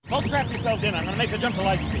All strap yourselves in. I'm going to make a jump to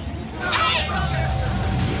light speed.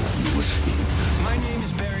 You escape. My name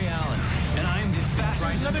is Barry Allen, and I am the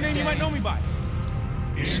fastest. Another name you might know me by.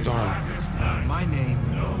 Star. My name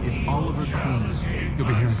is Oliver Queen. You'll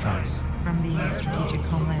be hearing from us. From the Strategic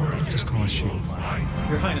Homeland. Just call us Shield.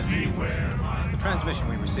 Your Highness, the transmission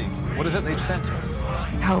we received. What is it they've sent us?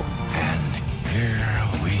 Help. And here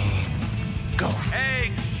we go.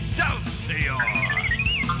 Excelsior!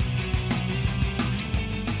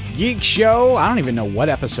 Geek Show. I don't even know what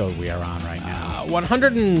episode we are on right now.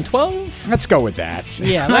 112? Let's go with that.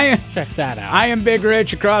 Yeah, let's check that out. I am Big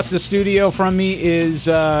Rich. Across the studio from me is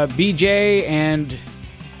BJ, and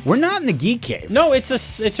we're not in the Geek Cave. No, it's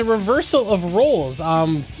a reversal of roles.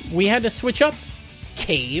 We had to switch up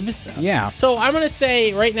caves. Yeah. So I'm going to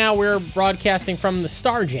say right now we're broadcasting from the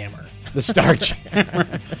Starjammer. The Star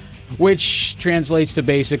Jammer, which translates to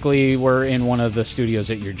basically we're in one of the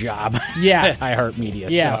studios at your job. Yeah. iHeartMedia.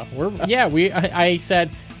 Yeah. So. I said,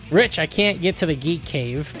 Rich, I can't get to the Geek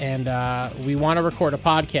Cave, and we want to record a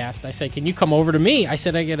podcast. I said, can you come over to me? I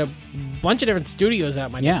said, I get a bunch of different studios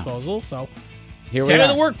at my disposal, so Here send we me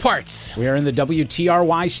are. the work parts. We are in the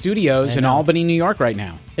WTRY studios in Albany, New York right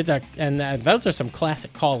now. Those are some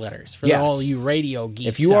classic call letters for Yes. all you radio geeks.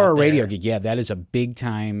 If you are out a radio there. geek, yeah, that is a big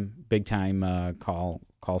time call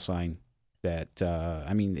sign. That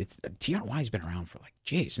it's TRY's been around for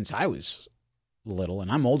since I was little,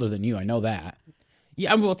 and I'm older than you. I know that.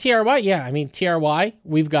 Yeah, well, TRY, yeah. I mean, TRY,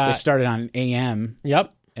 we've got... They started on AM.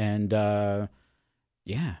 Yep. And,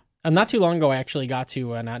 yeah. Not too long ago, I actually got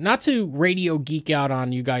to, not to radio geek out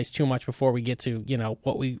on you guys too much before we get to,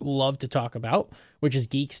 what we love to talk about, which is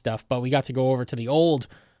geek stuff, but we got to go over to the old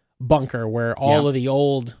bunker where all of the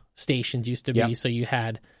old stations used to be. Yep. So you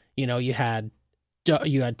had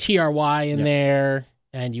TRY in there,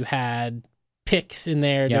 and you had PIX in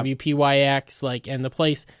there, WPYX, and the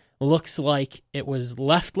place looks like it was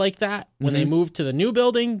left like that when they moved to the new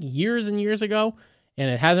building years and years ago, and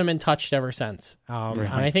it hasn't been touched ever since. And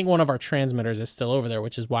I think one of our transmitters is still over there,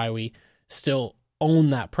 which is why we still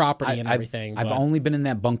own that property and everything. I've only been in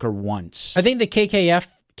that bunker once. I think the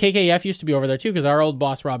KKF used to be over there too, because our old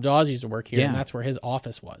boss Rob Dawes used to work here, and that's where his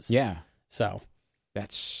office was. Yeah. So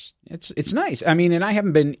it's nice. I mean, and I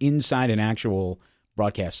haven't been inside an actual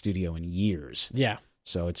broadcast studio in years. Yeah.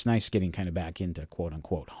 So it's nice getting kind of back into quote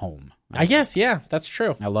unquote home. I guess, yeah, that's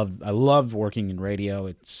true. I love working in radio.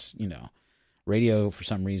 It's, radio for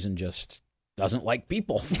some reason just doesn't like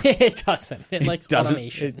people. It doesn't. It likes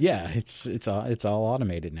automation. It's all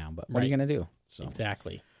automated now, but what are you going to do? So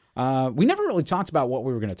exactly. We never really talked about what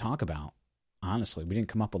we were going to talk about. Honestly, we didn't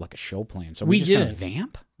come up with a show plan. So we just didn't. Gonna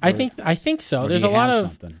vamp? I think so. There's a lot of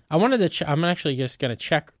something. I wanted to I'm actually just going to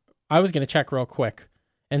check. I was going to check real quick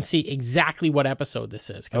and see exactly what episode this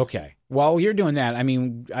is. Okay. While you're doing that, I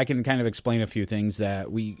mean, I can kind of explain a few things that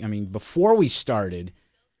before we started,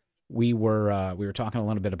 we were talking a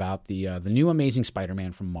little bit about the new Amazing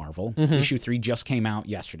Spider-Man from Marvel. Mm-hmm. Issue 3 just came out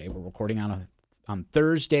yesterday. We're recording on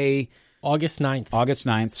Thursday, August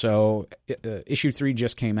 9th. So issue 3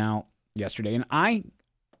 just came out yesterday, and I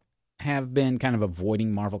have been kind of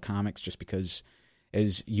avoiding Marvel comics just because,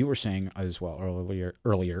 as you were saying as well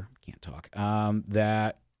earlier, can't talk,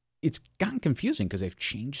 that it's gotten confusing because they've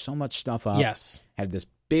changed so much stuff up. Yes. Had this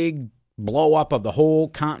big blow up of the whole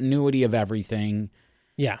continuity of everything.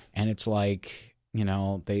 Yeah. And it's like,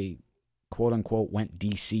 they quote unquote went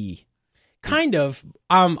DC. Kind of.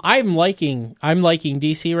 I'm liking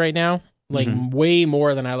DC right now, way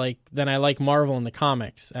more than I like Marvel in the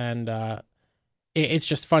comics. And it's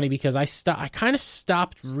just funny because I kind of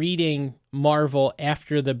stopped reading Marvel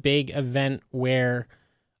after the big event where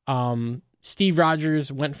Steve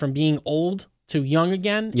Rogers went from being old to young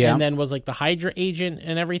again, and then was like the Hydra agent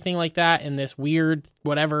and everything like that, and this weird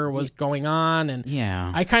whatever was going on, and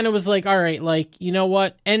I kind of was like, all right, you know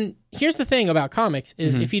what? And here's the thing about comics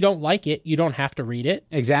is if you don't like it, you don't have to read it.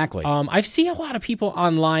 Exactly. I've seen a lot of people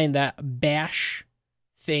online that bash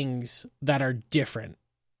things that are different,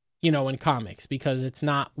 in comics because it's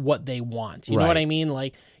not what they want. You know what I mean?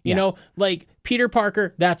 Like Peter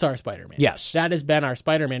Parker, that's our Spider-Man. Yes. That has been our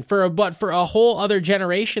Spider-Man. But for a whole other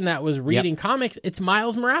generation that was reading comics, it's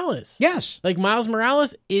Miles Morales. Yes. Like Miles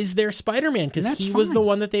Morales is their Spider-Man because he was the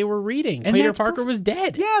one that they were reading. And Peter Parker was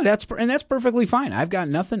dead. Yeah, that's perfectly fine. I've got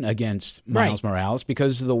nothing against Miles Morales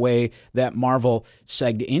because of the way that Marvel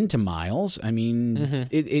segged into Miles. I mean,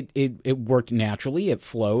 it worked naturally. It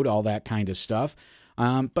flowed, all that kind of stuff.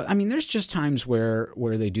 But I mean, there's just times where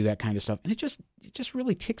they do that kind of stuff, and it just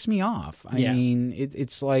really ticks me off. I mean,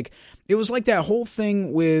 it's like it was like that whole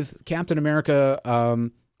thing with Captain America,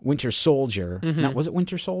 Winter Soldier. Now, was it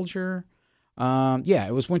Winter Soldier?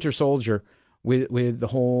 It was Winter Soldier with the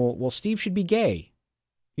whole, well, Steve should be gay.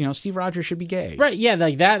 You know, Steve Rogers should be gay. Right, yeah,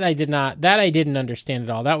 like that I didn't understand at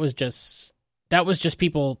all. That was just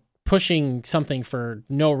people pushing something for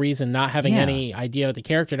no reason, not having any idea of the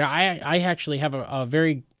character. Now, I actually have a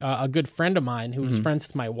very good friend of mine who was friends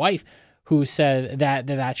with my wife who said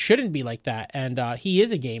that shouldn't be like that, and he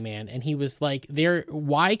is a gay man, and he was like,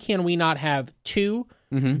 why can we not have two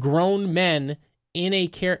grown men in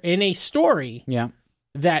a story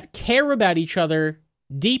that care about each other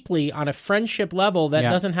deeply on a friendship level that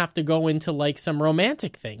doesn't have to go into like some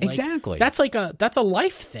romantic thing. Like, exactly. That's a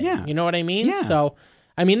life thing. Yeah. You know what I mean? Yeah. So,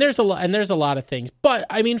 I mean, there's a lot of things, but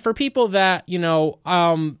I mean, for people that, you know,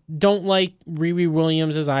 don't like Riri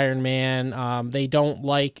Williams as Iron Man, they don't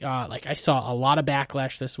like I saw a lot of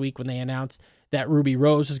backlash this week when they announced that Ruby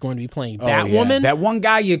Rose is going to be playing Batwoman. Yeah. That one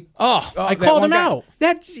guy I called him out.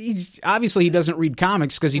 He's obviously he doesn't read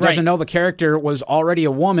comics because he doesn't know the character was already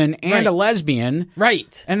a woman and a lesbian.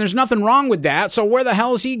 Right. And there's nothing wrong with that. So where the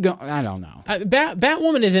hell is he going? I don't know.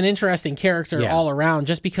 Batwoman is an interesting character all around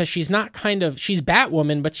just because she's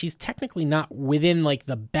Batwoman, but she's technically not within like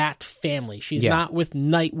the Bat family. She's not with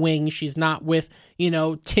Nightwing. She's not with, you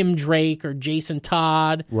know, Tim Drake or Jason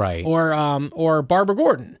Todd. Right. Or Barbara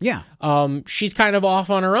Gordon. Yeah. She's kind of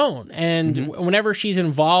off on her own. And whenever she's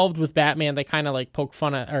involved with Batman, they kind of like poke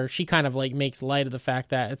fun at, or she kind of like makes light of the fact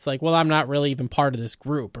that it's like, well, I'm not really even part of this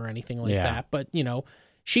group or anything like that. But, you know,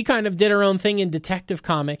 she kind of did her own thing in Detective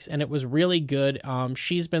Comics, and it was really good.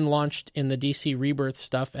 She's been launched in the DC Rebirth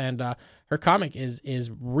stuff, and her comic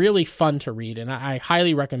is really fun to read, and I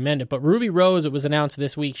highly recommend it. But Ruby Rose, it was announced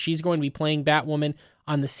this week, she's going to be playing Batwoman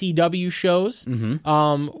on the CW shows.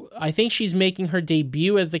 I think she's making her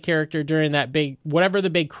debut as the character during that big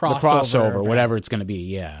crossover, whatever it's going to be,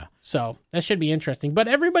 yeah. So that should be interesting. But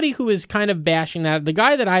everybody who is kind of bashing that, the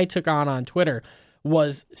guy that I took on Twitter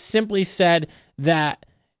was simply said that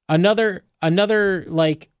another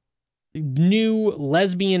like new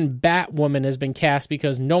lesbian Batwoman has been cast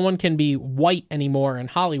because no one can be white anymore in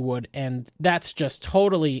Hollywood, and that's just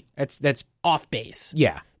totally that's off base.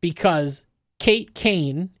 Yeah, because Kate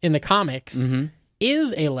Kane in the comics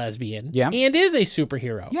is a lesbian and is a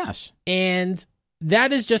superhero. Yes, and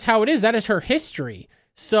that is just how it is. That is her history.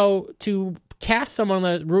 So to cast someone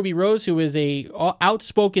like Ruby Rose, who is a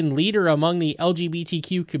outspoken leader among the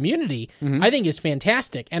LGBTQ community, I think is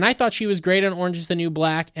fantastic. And I thought she was great on Orange is the New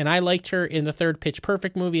Black, and I liked her in the third Pitch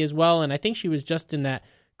Perfect movie as well. And I think she was just in that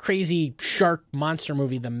crazy shark monster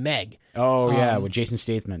movie, The Meg. Oh, yeah, with Jason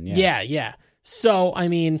Statham. Yeah. So, I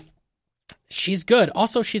mean, she's good.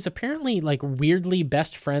 Also, she's apparently like weirdly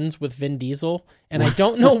best friends with Vin Diesel, and I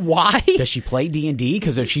don't know why. Does she play D&D?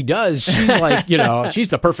 Because if she does, she's like, you know, she's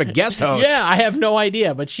the perfect guest host. Yeah, I have no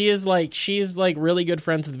idea, but she's like really good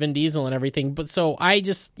friends with Vin Diesel and everything. But so I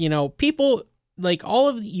just, you know, people like all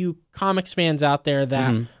of you comics fans out there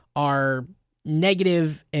that are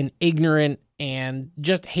negative and ignorant and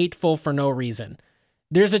just hateful for no reason.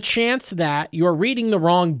 There's a chance that you're reading the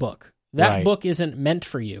wrong book. That book isn't meant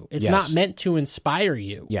for you. It's not meant to inspire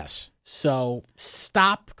you. Yes. So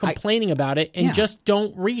stop complaining about it and just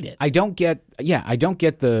don't read it. I don't get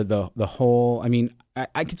the whole, I mean,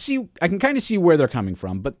 I can kind of see where they're coming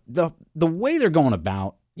from, but the way they're going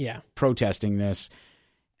about protesting this,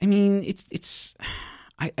 I mean,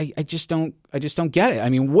 I just don't get it. I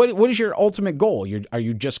mean, what is your ultimate goal? Are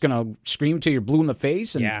you just going to scream till you're blue in the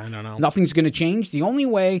face and I don't know. Nothing's going to change? The only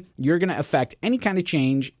way you're going to affect any kind of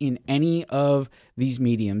change in any of these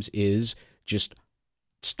mediums is just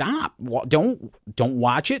stop. Don't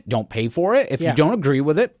watch it. Don't pay for it. If you don't agree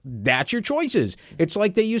with it, that's your choices. It's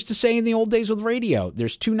like they used to say in the old days with radio.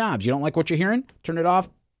 There's two knobs. You don't like what you're hearing? Turn it off.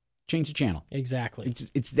 Change the channel. Exactly.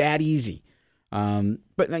 It's that easy.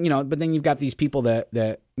 But then you've got these people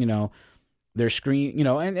that you know, they're screaming, you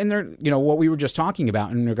know, and they're, you know, what we were just talking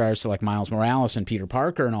about in regards to like Miles Morales and Peter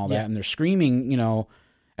Parker and all that, and they're screaming, you know,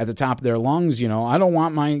 at the top of their lungs, you know, I don't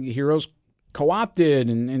want my heroes co-opted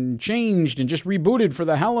and changed and just rebooted for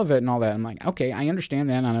the hell of it and all that. I'm like, okay, I understand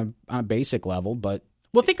that on a basic level, but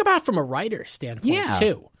well, think about it from a writer's standpoint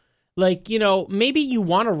too. Like, you know, maybe you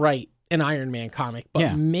want to write an Iron Man comic,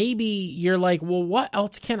 but maybe you're like, well, what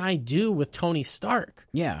else can I do with Tony Stark?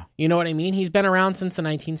 Yeah. You know what I mean? He's been around since the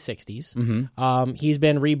 1960s. He's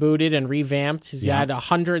been rebooted and revamped. He's had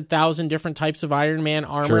 100,000 different types of Iron Man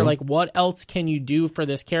armor. True. Like, what else can you do for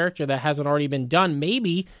this character that hasn't already been done?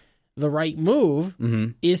 Maybe the right move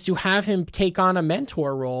is to have him take on a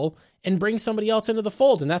mentor role and bring somebody else into the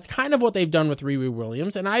fold. And that's kind of what they've done with Riri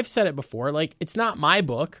Williams. And I've said it before, like, it's not my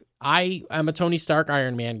book. I am a Tony Stark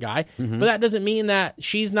Iron Man guy, but that doesn't mean that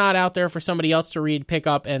she's not out there for somebody else to read, pick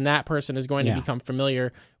up, and that person is going to become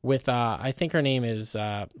familiar with, I think her name is,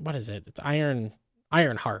 what is it? It's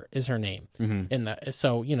Ironheart is her name.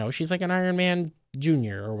 So, she's like an Iron Man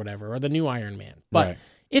Jr. or whatever, or the new Iron Man. But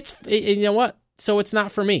you know what? So it's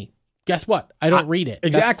not for me. Guess what? I don't read it.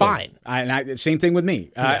 Exactly. That's fine. Same thing with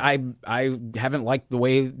me. I haven't liked the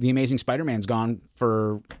way The Amazing Spider-Man's gone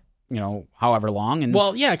for however long. And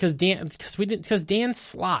because Dan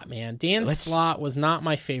Slott, man, Slott was not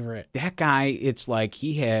my favorite. That guy, it's like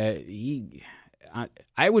I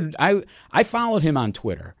followed him on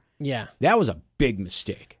Twitter. Yeah, that was a big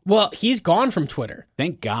mistake. Well, he's gone from Twitter.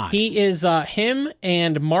 Thank God. He is him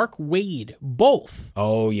and Mark Wade both.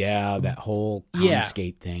 Oh yeah, that whole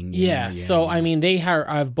Comicsgate thing. Yeah. So I mean, they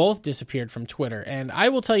have both disappeared from Twitter, and I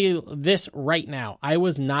will tell you this right now: I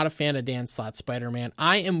was not a fan of Dan Slott's Spider-Man.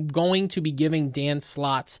 I am going to be giving Dan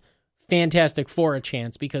Slott's Fantastic Four a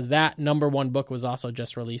chance because that #1 book was also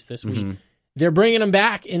just released this week. They're bringing him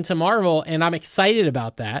back into Marvel, and I'm excited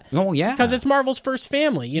about that. Oh, yeah. Because it's Marvel's first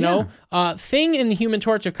family, Thing and the Human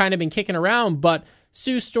Torch have kind of been kicking around, but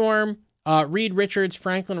Sue Storm, Reed Richards,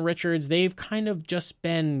 Franklin Richards, they've kind of just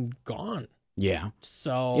been gone. Yeah.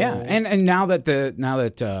 So yeah, and now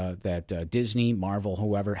that Disney, Marvel,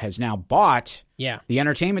 whoever has now bought the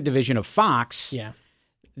entertainment division of Fox,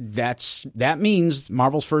 that means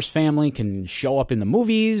Marvel's first family can show up in the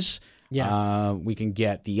movies. Yeah, we can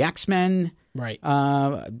get the X-Men. Right.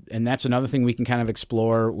 And that's another thing we can kind of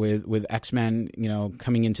explore with X-Men,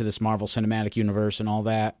 coming into this Marvel Cinematic Universe and all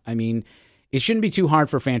that. I mean, it shouldn't be too hard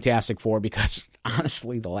for Fantastic Four because,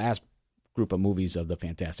 honestly, the last group of movies of the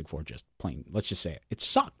Fantastic Four just plain, let's just say it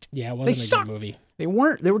sucked. Yeah, it wasn't a good movie. They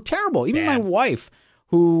were terrible. Even my wife,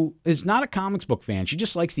 who is not a comics book fan, she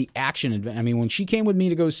just likes the action. I mean, when she came with me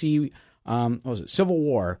to go see, what was it, Civil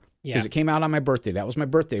War, because it came out on my birthday. That was my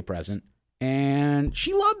birthday present. And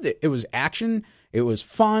she loved it. It was action. It was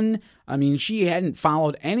fun. I mean, she hadn't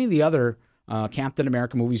followed any of the other Captain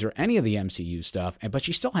America movies or any of the MCU stuff, but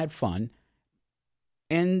she still had fun.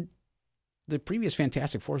 And the previous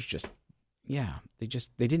Fantastic Four is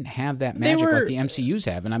they didn't have that magic like the MCUs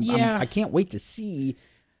have. And I can't wait to see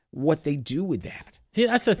what they do with that. See,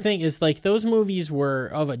 that's the thing is like those movies were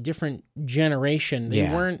of a different generation. They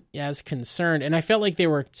weren't as concerned. And I felt like they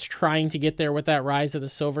were trying to get there with that Rise of the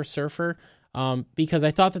Silver Surfer because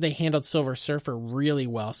I thought that they handled Silver Surfer really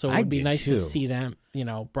well. So it would be nice to see them,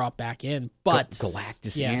 brought back in. But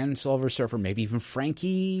Galactus and Silver Surfer, maybe even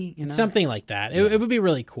Frankie, something like that. It would be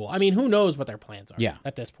really cool. I mean, who knows what their plans are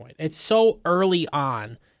at this point. It's so early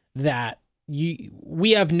on that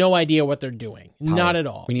we have no idea what they're doing. Not at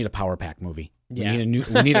all. We need a Power Pack movie. Yeah. We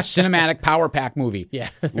need a cinematic Power Pack movie. Yeah.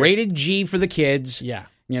 Rated G for the kids. Yeah.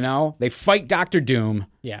 They fight Dr. Doom.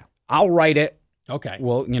 Yeah. I'll write it. Okay.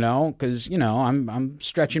 Well, because I'm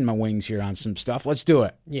stretching my wings here on some stuff. Let's do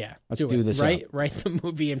it. Yeah. Let's do this. Write the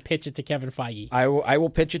movie and pitch it to Kevin Feige. I will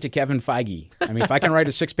pitch it to Kevin Feige. I mean, if I can write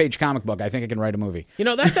a 6-page comic book, I think I can write a movie.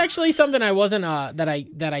 That's actually something I wasn't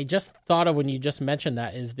that I just thought of when you just mentioned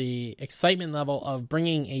that is the excitement level of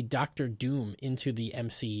bringing a Dr. Doom into the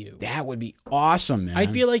MCU. That would be awesome, man. I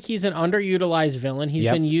feel like he's an underutilized villain. He's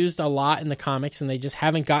been used a lot in the comics, and they just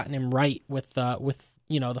haven't gotten him right with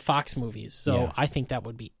the Fox movies. So I think that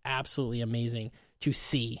would be absolutely amazing to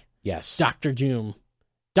see. Yes. Dr. Doom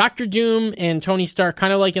and Tony Stark,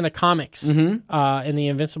 kind of like in the comics, in the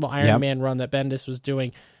Invincible Iron Man run that Bendis was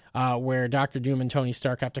doing, where Dr. Doom and Tony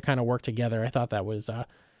Stark have to kind of work together. I thought that was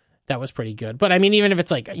pretty good. But I mean, even if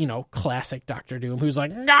it's like, classic Dr. Doom, who's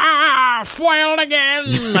like, foiled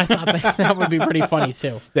again, I thought that would be pretty funny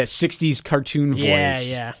too. That 60s cartoon voice.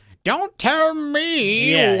 Yeah. Don't tell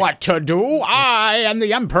me what to do. I am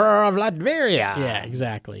the Emperor of Latveria. Yeah,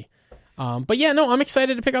 exactly. But yeah, no, I'm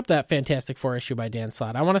excited to pick up that Fantastic Four issue by Dan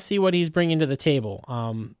Slott. I want to see what he's bringing to the table.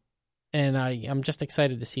 And I'm just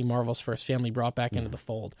excited to see Marvel's first family brought back into the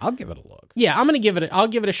fold. I'll give it a look. Yeah, I'll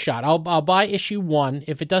give it a shot. I'll buy issue 1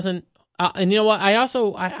 if it doesn't. And you know what? I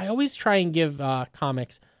always try and give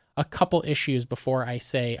comics a couple issues before I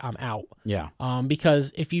say I'm out. Yeah.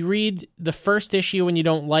 Because if you read the first issue and you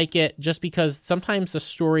don't like it, just because sometimes the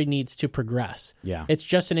story needs to progress. Yeah. It's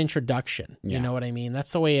just an introduction. Yeah. You know what I mean?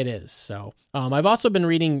 That's the way it is. So I've also been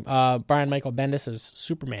reading Brian Michael Bendis'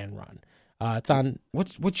 Superman run. It's on.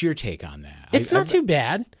 What's your take on that? It's not too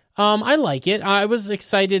bad. I like it. I was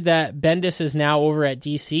excited that Bendis is now over at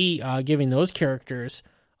DC, giving those characters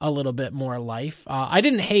a little bit more life. I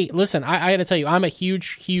didn't hate. Listen, I got to tell you, I'm a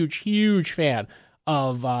huge fan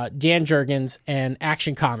of Dan Jurgens and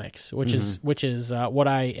Action Comics, which is what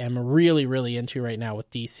I am really, really into right now with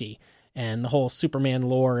DC. and the whole Superman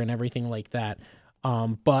lore and everything like that.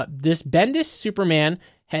 But this Bendis Superman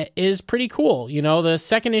is pretty cool. You know, the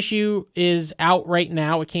second issue is out right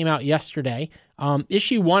now. It came out yesterday.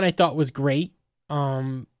 Issue 1 I thought was great.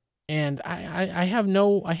 And I have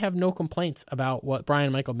no complaints about what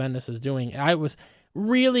Brian Michael Bendis is doing. I was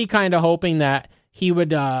really kind of hoping that he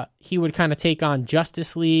would kind of take on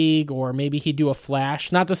Justice League, or maybe he'd do a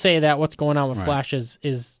Flash. Not to say that what's going on with Flash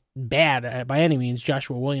is bad by any means.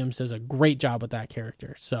 Joshua Williams does a great job with that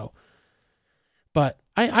character. So, but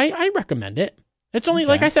I recommend it. It's only,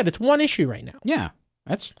 like I said, it's 1 issue right now. Yeah,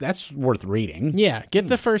 that's worth reading. Yeah, get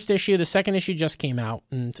the first issue. The second issue just came out,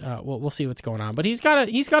 and we'll see what's going on. But he's got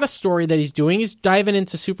a story that he's doing. He's diving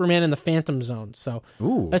into Superman in the Phantom Zone. So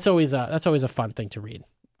that's always a fun thing to read.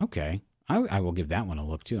 Okay, I will give that one a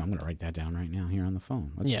look too. I'm going to write that down right now here on the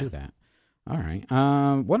phone. Let's do that. All right.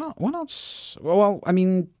 What else? Well, I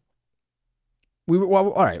mean,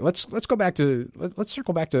 all right. Let's go back to let's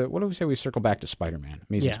circle back to, what do we say? We circle back to Spider-Man,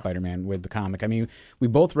 Amazing Spider-Man with the comic. I mean, we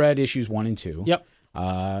both read issues 1 and 2. Yep.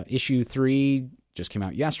 Issue 3 just came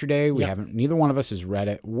out yesterday. We haven't. Neither one of us has read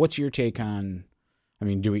it. What's your take on? I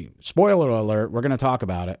mean, do we? Spoiler alert! We're going to talk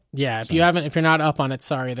about it. Yeah. If you're not up on it,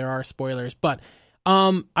 sorry, there are spoilers. But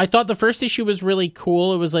I thought the first issue was really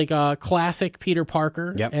cool. It was like a classic Peter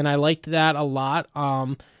Parker, and I liked that a lot.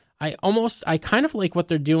 I kind of like what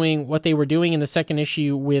they were doing in the second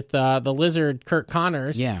issue with the Lizard, Kurt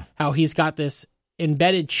Connors. Yeah. How he's got this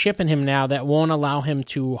embedded chip in him now that won't allow him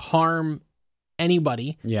to harm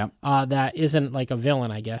anybody. Yeah. That isn't like a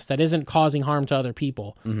villain, I guess. That isn't causing harm to other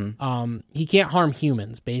people. Mm-hmm. He can't harm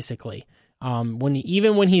humans, basically. When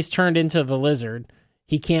he's turned into the Lizard,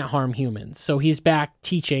 he can't harm humans. So he's back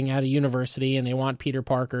teaching at a university, and they want Peter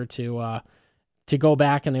Parker to go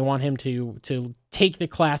back, and they want him to take the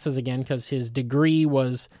classes again because his degree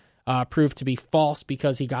was proved to be false,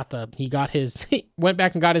 because he went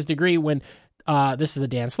back and got his degree when this is the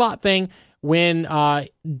Dan Slott thing, when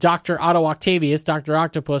Dr. Otto Octavius, Dr.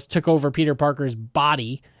 Octopus, took over Peter Parker's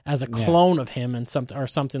body as a clone of him and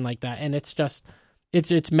something like that. And it's just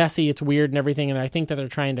it's messy, it's weird and everything, and I think that they're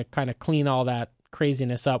trying to kind of clean all that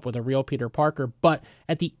craziness up with a real Peter Parker. But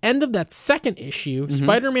at the end of that second issue,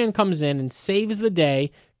 Spider-Man comes in and saves the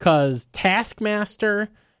day because Taskmaster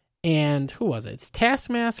and who was it? It's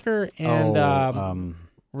Taskmaster and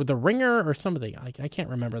the Ringer or something. I can't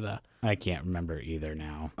remember I can't remember either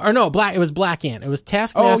now. Or no, it was Black Ant. It was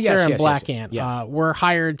Taskmaster and Black Ant were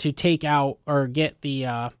hired to take out or get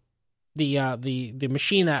the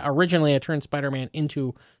machine that originally had turned Spider-Man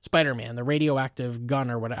into Spider-Man, the radioactive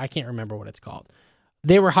gun or what, I can't remember what it's called.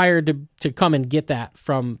 They were hired to come and get that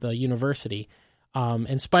from the university.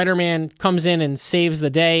 And Spider-Man comes in and saves the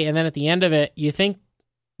day, and then at the end of it, you think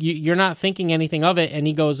you're not thinking anything of it, and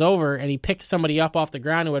he goes over and he picks somebody up off the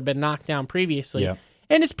ground who had been knocked down previously. Yeah.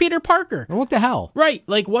 And it's Peter Parker. What the hell? Right.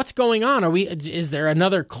 Like, what's going on? Is there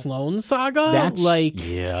another clone saga?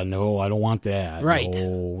 Yeah, no, I don't want that. Right.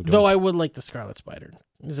 No, though I would like the Scarlet Spider.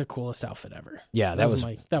 It's the coolest outfit ever. Yeah, that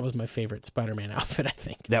was my favorite Spider-Man outfit, I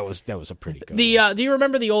think. That was a pretty good one. Do you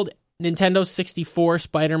remember the old Nintendo 64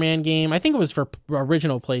 Spider-Man game? I think it was for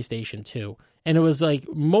original PlayStation 2. And it was like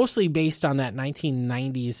mostly based on that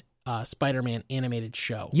 1990s Spider-Man animated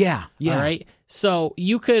show. Yeah. All right. So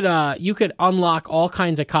you could unlock all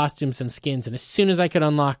kinds of costumes and skins, and as soon as I could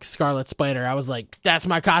unlock Scarlet Spider, I was like, "That's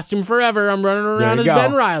my costume forever. I'm running around as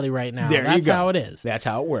Ben Reilly right now." That's how it is. That's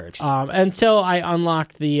how it works. Until I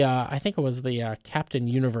unlocked the I think it was the Captain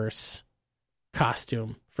Universe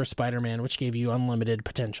costume for Spider-Man, which gave you unlimited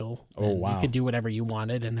potential. Oh, wow. You could do whatever you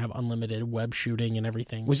wanted and have unlimited web shooting and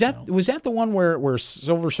everything. Was that the one where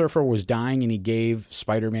Silver Surfer was dying and he gave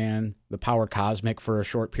Spider-Man the power cosmic for a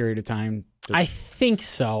short period of time? I think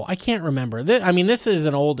so. I can't remember. This is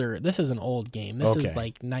an old game. This is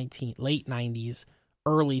like late 90s,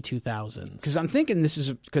 early 2000s. Because I'm thinking this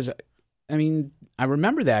is because, I mean, I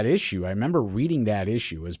remember that issue. I remember reading that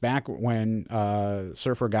issue. It was back when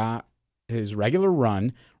Surfer got his regular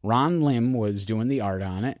run. Ron Lim was doing the art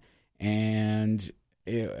on it, and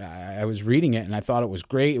I was reading it, and I thought it was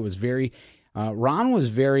great. It was very Ron was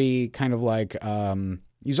very kind of like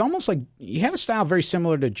he's almost like, he had a style very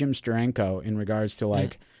similar to Jim Steranko in regards to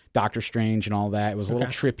like Doctor Strange and all that. It was a little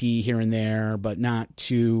trippy here and there, but not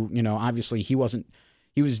too, obviously he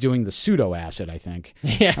was doing the pseudo acid, I think.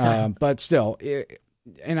 Yeah. But still,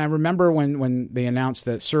 and I remember when they announced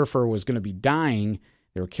that Surfer was going to be dying,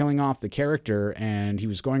 they were killing off the character, and he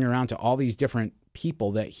was going around to all these different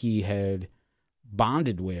people that he had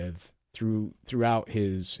bonded with throughout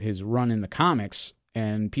his run in the comics,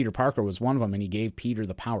 and Peter Parker was one of them, and he gave Peter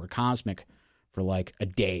the power cosmic for like a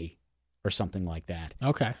day. or something like that.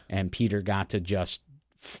 Okay. And Peter got to just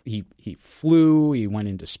he flew, he went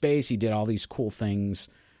into space, he did all these cool things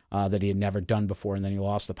that he had never done before, and then he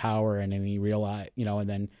lost the power, and then he realized, and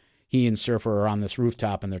then he and Surfer are on this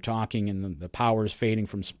rooftop and they're talking, and the power is fading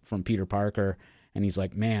from Peter Parker, and he's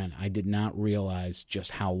like, man, I did not realize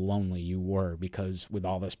just how lonely you were, because with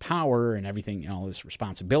all this power and everything, all this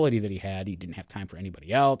responsibility that he had, he didn't have time for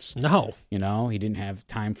anybody else. No. He didn't have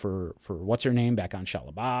time for what's her name back on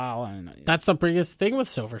Shalabal. And That's the biggest thing with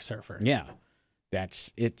Silver Surfer. yeah,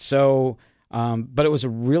 that's it. So, but it was a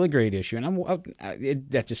really great issue, and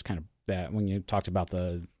that just kind of that when you talked about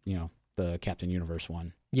the Captain Universe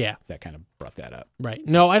one. Yeah. That kind of brought that up. Right.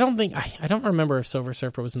 No, I don't think... I don't remember if Silver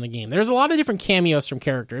Surfer was in the game. There's a lot of different cameos from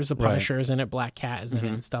characters. The Punisher is in it, Black Cat is in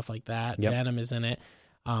it, and stuff like that. Yep. Venom is in it.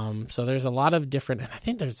 So there's a lot of different... And I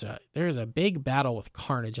think there's a big battle with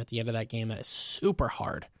Carnage at the end of that game that is super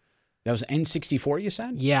hard. That was N64, you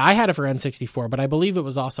said? Yeah, I had it for N64, but I believe it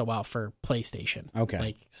was also out for PlayStation.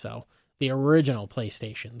 Okay. So the original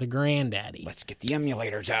PlayStation, the granddaddy. Let's get the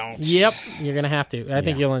emulators out. Yep, you're going to have to. I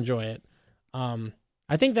think you'll enjoy it.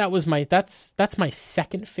 I think that was that's my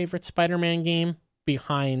second favorite Spider-Man game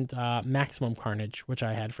behind Maximum Carnage, which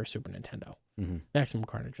I had for Super Nintendo. Mm-hmm. Maximum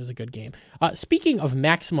Carnage was a good game. Speaking of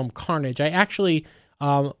Maximum Carnage, I actually,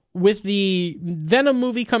 with the Venom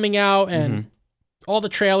movie coming out and all the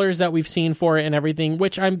trailers that we've seen for it and everything,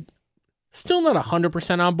 which I'm still not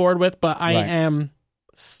 100% on board with, but I am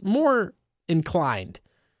more inclined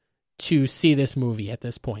to see this movie at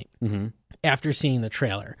this point after seeing the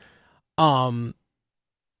trailer.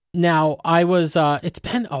 Now, I was, it's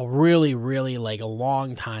been a really, really, a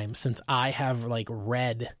long time since I have,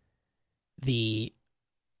 read the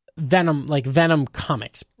Venom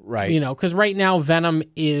comics. Right. Because right now, Venom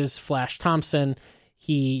is Flash Thompson.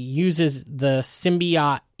 He uses the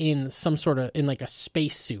symbiote in some sort of, in a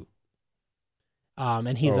spacesuit.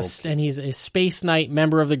 And he's a Space Knight,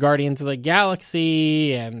 member of the Guardians of the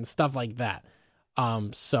Galaxy, and stuff like that.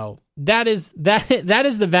 So that is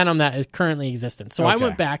the Venom that is currently existent. So I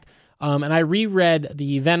went back and I reread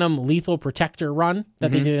the Venom Lethal Protector run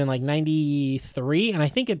that they did in 93, and I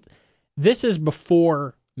think this is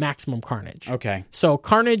before Maximum Carnage. Okay. So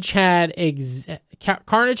Carnage had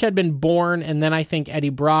been born, and then I think Eddie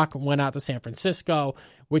Brock went out to San Francisco,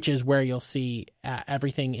 which is where you'll see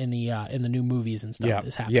everything in the new movies and stuff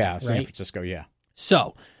is happening. Yeah, right? San Francisco. Yeah.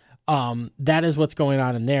 So. That is what's going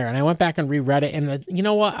on in there. And I went back and reread it, and you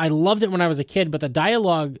know what? I loved it when I was a kid, but the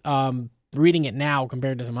dialogue, reading it now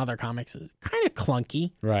compared to some other comics is kind of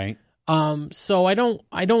clunky. Right. So I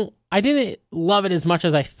didn't love it as much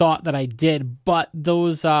as I thought that I did, but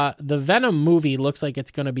the Venom movie looks like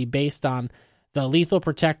it's going to be based on the Lethal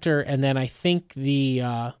Protector, and then I think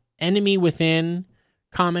the Enemy Within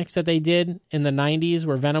comics that they did in the 90s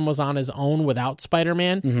where Venom was on his own without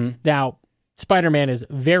Spider-Man. Now, Spider-Man is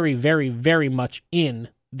very, very, very much in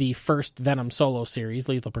the first Venom solo series,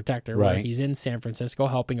 Lethal Protector, where he's in San Francisco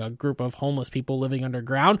helping a group of homeless people living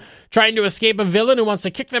underground, trying to escape a villain who wants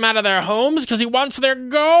to kick them out of their homes because he wants their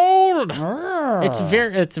gold.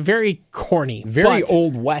 It's very corny. Very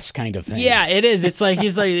Old West kind of thing. Yeah, it is. It's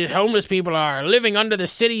he's like, homeless people are living under the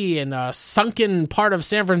city in a sunken part of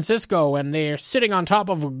San Francisco, and they're sitting on top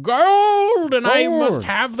of gold, and I must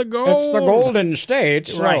have the gold. It's the Golden State,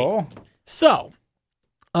 so... Right. So,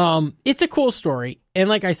 it's a cool story, and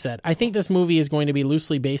like I said, I think this movie is going to be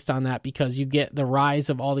loosely based on that because you get the rise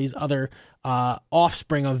of all these other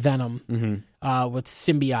offspring of Venom with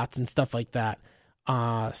symbiotes and stuff like that.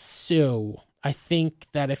 So, I think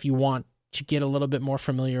that if you want to get a little bit more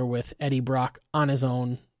familiar with Eddie Brock on his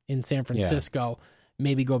own in San Francisco,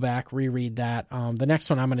 maybe go back, reread that. The next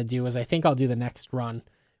one I'm going to do is I think I'll do the next run,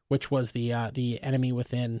 which was the Enemy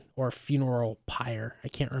Within or Funeral Pyre. I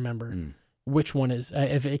can't remember which one is.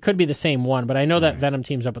 If it could be the same one, but I know that Venom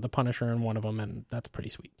teams up with the Punisher in one of them, and that's pretty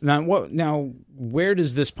sweet. Now, where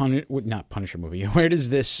does this not Punisher movie? Where does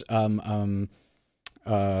this Venom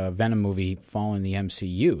movie fall in the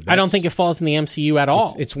MCU? I don't think it falls in the MCU at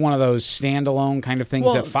all. It's one of those standalone kind of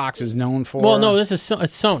things that Fox is known for. Well, no, it's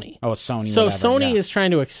Sony. Oh, it's Sony. So whatever, Sony is trying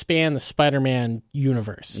to expand the Spider-Man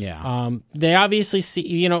universe. Yeah. They obviously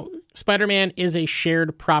see, Spider-Man is a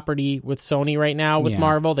shared property with Sony right now with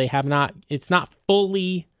Marvel. They have not. It's not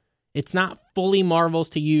fully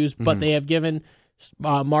Marvel's to use, but they have given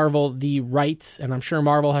Marvel the rights, and I'm sure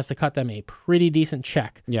Marvel has to cut them a pretty decent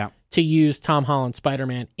check. Yeah. To use Tom Holland's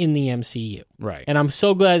Spider-Man in the MCU. Right. And I'm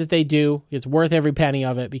so glad that they do. It's worth every penny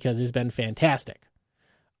of it because it's been fantastic.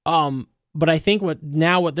 But I think what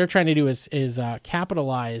they're trying to do is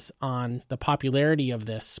capitalize on the popularity of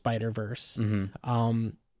this Spider-Verse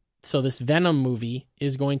So this Venom movie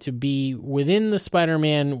is going to be within the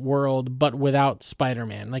Spider-Man world, but without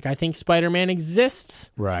Spider-Man. Like, I think Spider-Man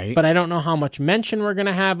exists, Right. but I don't know how much mention we're going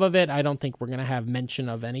to have of it. I don't think we're going to have mention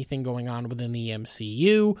of anything going on within the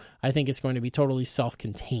MCU. I think it's going to be totally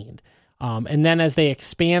self-contained. And then as they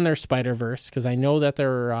expand their Spider-Verse, because I know that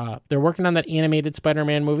they're working on that animated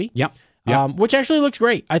Spider-Man movie. Yep. Which actually looks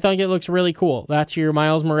great. I think it looks really cool. That's your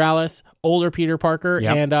Miles Morales, older Peter Parker,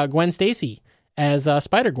 and Gwen Stacy as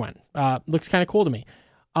Spider-Gwen. Looks kind of cool to me.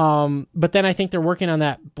 But then I think they're working on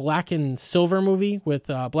that Black and Silver movie with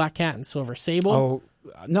Black Cat and Silver Sable. Oh,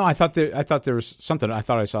 no, I thought there was something. I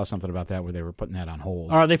thought I saw something about that where they were putting that on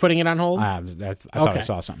hold. Are they putting it on hold? I thought I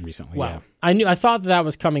saw something recently. Well, yeah. I thought that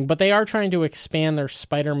was coming, but they are trying to expand their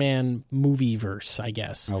Spider-Man movie verse, I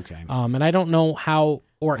guess. Okay. And I don't know how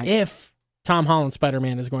or if Tom Holland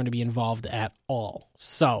Spider-Man is going to be involved at all.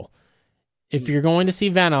 So, if you're going to see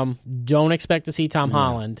Venom, don't expect to see Tom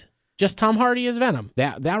Holland. Just Tom Hardy as Venom.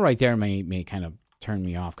 That right there may kind of turn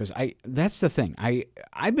me off because that's the thing.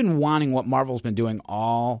 I've been wanting what Marvel's been doing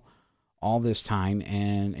all this time,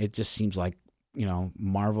 and it just seems like, you know,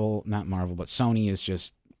 not Marvel, but Sony is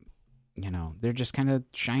just, you know, they're just kind of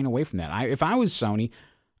shying away from that. If I was Sony,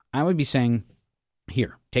 I would be saying,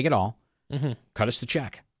 here, take it all, cut us the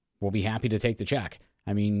check. We'll be happy to take the check.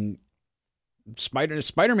 I mean,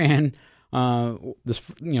 Spider-Man, the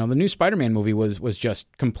new Spider-Man movie was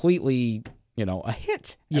just completely, you know, a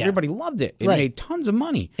hit. Yeah. Everybody loved it. It made tons of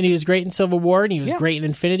money. And he was great in Civil War, and he was great in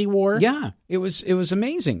Infinity War. Yeah, it was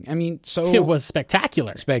amazing. I mean, so it was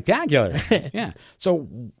spectacular. Yeah. So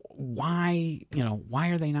why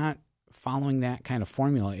are they not following that kind of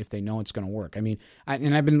formula if they know it's going to work? I mean,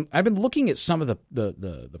 I've been looking at some of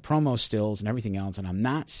the promo stills and everything else, and I'm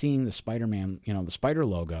not seeing the Spider-Man, you know, the spider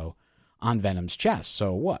logo on Venom's chest.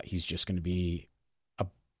 So what? He's just going to be a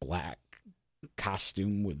black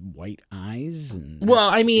costume with white eyes? And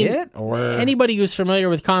anybody who's familiar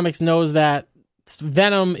with comics knows that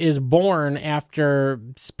Venom is born after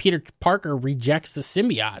Peter Parker rejects the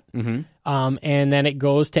symbiote. And then it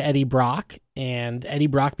goes to Eddie Brock, and Eddie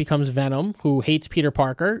Brock becomes Venom, who hates Peter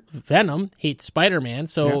Parker. Venom hates Spider-Man,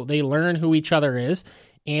 so they learn who each other is,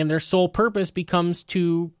 and their sole purpose becomes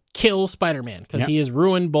to kill Spider-Man because he has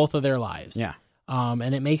ruined both of their lives. Yeah.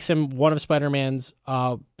 And it makes him one of Spider-Man's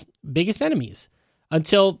biggest enemies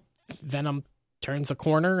until Venom turns a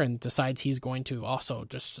corner and decides he's going to also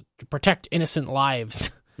just protect innocent lives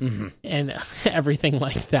and everything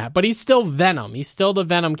like that. But he's still Venom. He's still the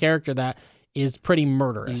Venom character that is pretty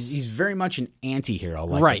murderous. He's very much an anti-hero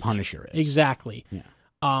like the Punisher is. Exactly.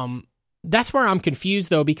 Yeah. That's where I'm confused,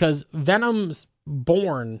 though, because Venom's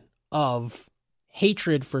born of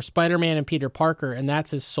hatred for Spider-Man and Peter Parker, and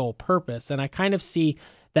that's his sole purpose. And I kind of see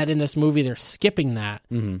that in this movie they're skipping that,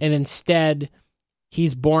 and instead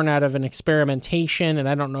he's born out of an experimentation, and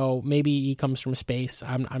I don't know, maybe he comes from space.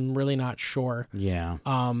 I'm really not sure. Yeah.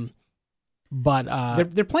 But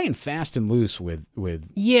they're playing fast and loose with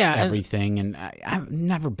everything, and I've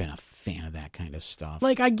never been a fan of that kind of stuff.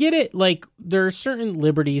 Like, I get it. Like, there are certain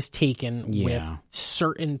liberties taken with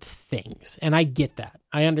certain things, and I get that.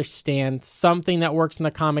 I understand something that works in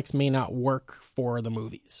the comics may not work for the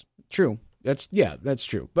movies. True. That's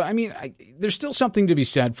true. But I mean, there's still something to be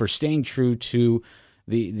said for staying true to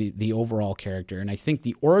the overall character, and I think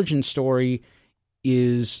the origin story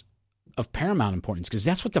is of paramount importance because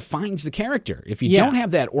that's what defines the character. If you don't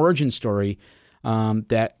have that origin story,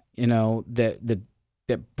 that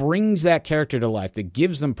brings that character to life, that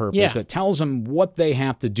gives them purpose, that tells them what they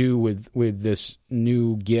have to do with this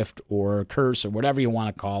new gift or curse or whatever you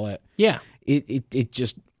want to call it. Yeah, it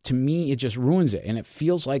just, to me, it just ruins it, and it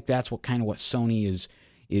feels like that's what Sony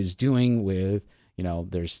is doing with, you know,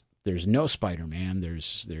 there's no Spider-Man,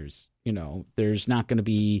 there's not going to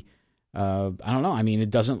be. I don't know. I mean, it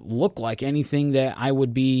doesn't look like anything that I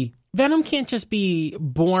would be. Venom can't just be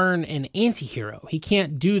born an anti-hero. He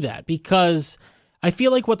can't do that because I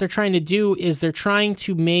feel like what they're trying to do is they're trying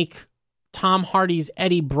to make Tom Hardy's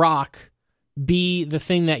Eddie Brock be the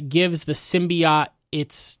thing that gives the symbiote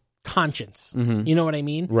its conscience. You know what I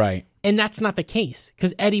mean? Right. And that's not the case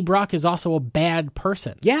because Eddie Brock is also a bad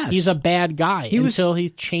person. Yes. He's a bad guy until he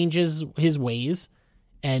changes his ways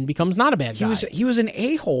and becomes not a bad guy. He was an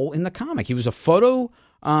a-hole in the comic. He was a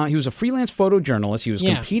he was a freelance photojournalist. He was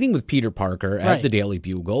competing with Peter Parker at the Daily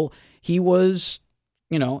Bugle. He was,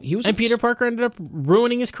 and Peter Parker ended up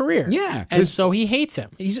ruining his career. Yeah, and so he hates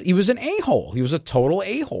him. He was an a-hole. He was a total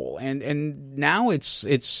a-hole, and now it's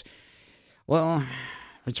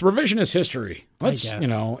revisionist history.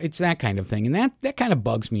 It's that kind of thing, and that kind of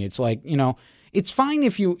bugs me. It's like, it's fine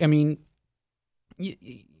if you,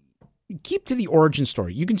 keep to the origin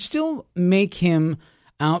story. You can still make him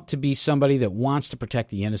out to be somebody that wants to protect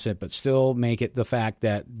the innocent, but still make it the fact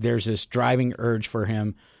that there's this driving urge for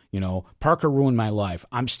him. Parker ruined my life.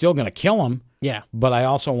 I'm still going to kill him. Yeah. But I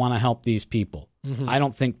also want to help these people. I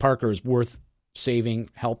don't think Parker is worth saving,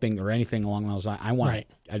 helping, or anything along those lines.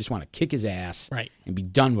 I just want to kick his ass and be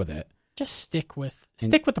done with it. Just stick with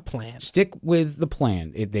the plan. Stick with the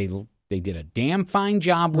plan. They did a damn fine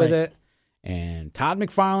job with it, and Todd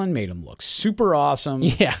McFarlane made him look super awesome.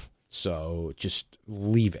 Yeah. So just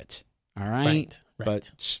leave it. All right? Right.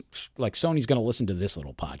 But like Sony's going to listen to this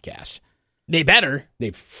little podcast. They better.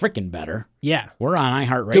 They freaking better. Yeah. We're on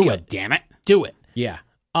iHeartRadio. Do it. Damn it. Do it. Yeah.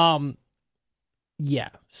 Yeah.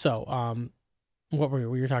 So, what we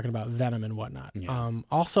were talking about Venom and whatnot. Yeah.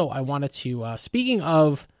 Also, I wanted to, speaking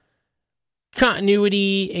of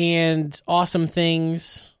continuity and awesome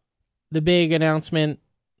things, the big announcement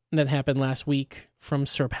that happened last week from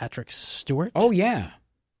Sir Patrick Stewart. Oh, yeah.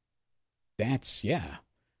 That's, a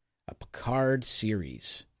Picard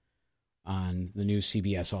series on the new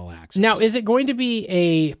CBS All Access. Now, is it going to be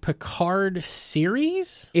a Picard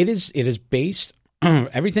series? It is based,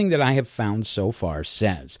 everything that I have found so far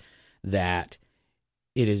says that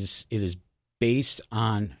it is based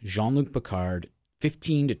on Jean-Luc Picard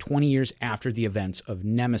 15 to 20 years after the events of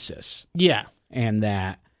Nemesis. Yeah. And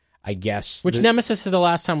that, I guess... Which Nemesis is the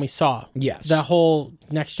last time we saw. Yes. The whole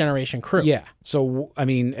Next Generation crew. Yeah. So, I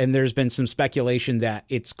mean, and there's been some speculation that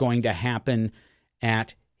it's going to happen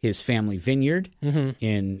at his family vineyard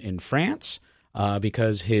in France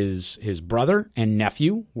because his brother and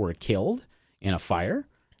nephew were killed in a fire,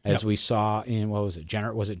 as we saw in, what was it?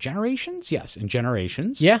 Was it Generations? Yes, in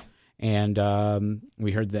Generations. Yeah. And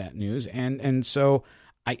we heard that news. And so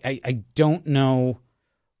I don't know,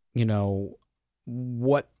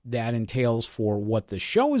 what that entails for what the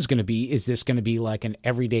show is going to be. Is this going to be like an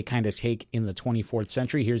everyday kind of take in the 24th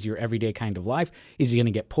century? Here's your everyday kind of life. Is he going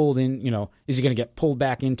to get pulled in, is he going to get pulled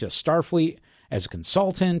back into Starfleet as a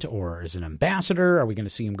consultant or as an ambassador? Are we going to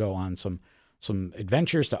see him go on some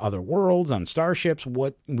adventures to other worlds on starships?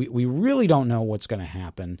 What we really don't know what's going to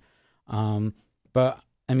happen. But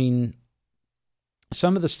I mean,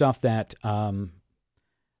 some of the stuff that,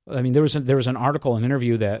 there was an article, an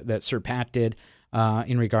interview that Sir Pat did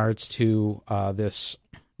in regards to this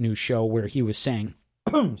new show where he was saying,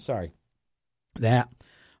 sorry, that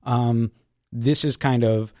this is kind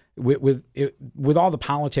of with all the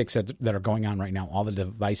politics that are going on right now, all the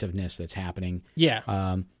divisiveness that's happening.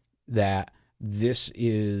 Yeah. That this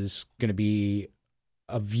is going to be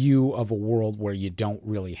a view of a world where you don't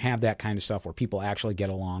really have that kind of stuff, where people actually get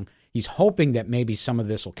along. He's hoping that maybe some of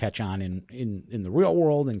this will catch on in the real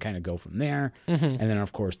world and kind of go from there. And then,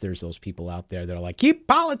 of course, there's those people out there that are like, keep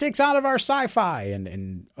politics out of our sci-fi.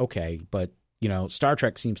 And okay, but, Star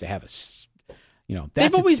Trek seems to have that's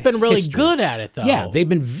they've always been really history. good at it, though. Yeah, they've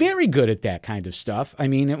been very good at that kind of stuff. I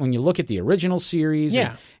mean, when you look at the original series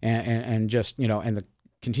and just, and the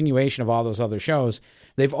continuation of all those other shows,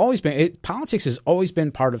 they've always been, politics has always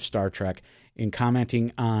been part of Star Trek in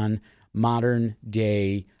commenting on modern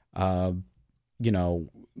day what's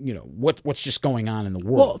just going on in the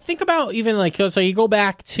world. Well, think about even so you go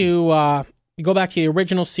back to the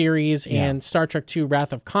original series and Star Trek II: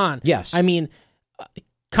 Wrath of Khan. Yes, I mean,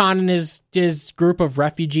 Khan and his group of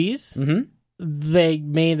refugees. They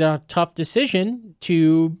made a tough decision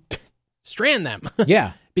to strand them.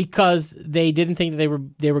 Yeah, because they didn't think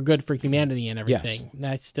that they were good for humanity and everything. Yes. And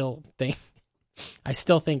I still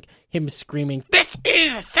think him screaming, "This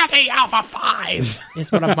is SETI Alpha 5" is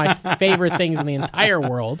one of my favorite things in the entire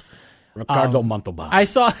world. Ricardo Montalban. I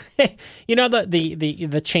saw,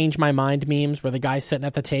 the change my mind memes where the guy's sitting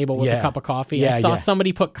at the table with a cup of coffee. Yeah, I saw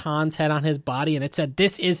somebody put Khan's head on his body and it said,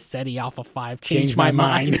 "This is SETI Alpha 5. Change my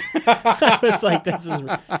mind." I was like, this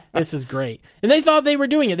is great. And they thought they were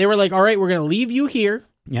doing it. They were like, all right, we're going to leave you here.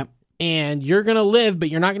 Yep. And you're going to live, but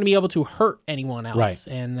you're not going to be able to hurt anyone else. Right.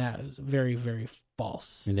 And that was very, very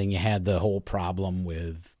false. And then you had the whole problem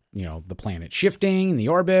with, the planet shifting in the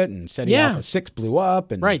orbit, and SETI Alpha 6 blew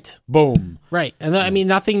up, and boom. Right. And I mean,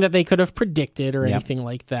 nothing that they could have predicted or anything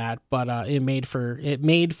like that, but it made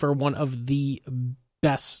for one of the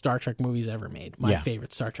best Star Trek movies ever made. My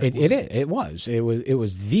favorite Star Trek movie. It was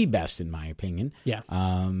the best in my opinion. Yeah.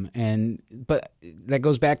 But that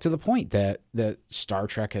goes back to the point that Star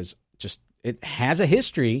Trek has a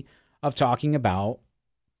history of talking about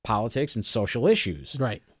politics and social issues.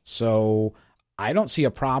 Right. So I don't see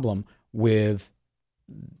a problem with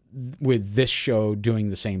this show doing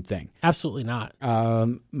the same thing. Absolutely not.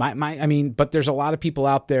 But there's a lot of people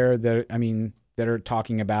out there that are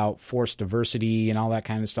talking about forced diversity and all that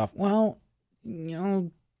kind of stuff. Well,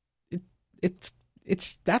 it's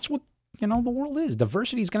that's what the world is.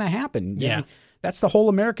 Diversity is going to happen. Yeah. That's the whole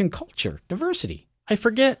American culture. Diversity. I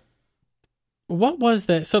forget what was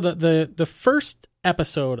the so the first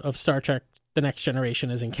episode of Star Trek: The Next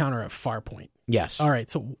Generation is Encounter at Farpoint. Yes. All right,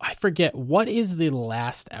 so I forget what is the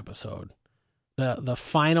last episode. The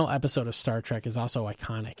final episode of Star Trek is also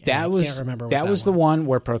iconic. And I can't remember what that was the one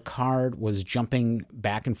where Picard was jumping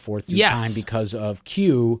back and forth through time because of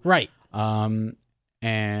Q. Right. And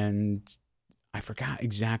I forgot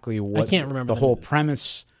exactly what I can't remember the whole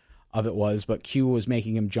premise of it was, but Q was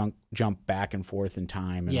making him jump back and forth in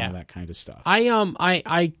time and all that kind of stuff. That's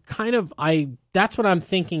what I'm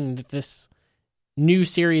thinking that this new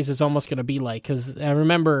series is almost going to be like, because I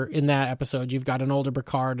remember in that episode you've got an older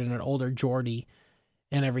Picard and an older Geordi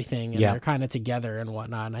and everything, and they're kind of together and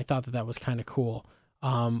whatnot, and I thought that was kind of cool.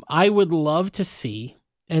 I would love to see,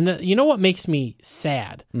 and you know what makes me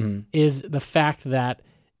sad is the fact that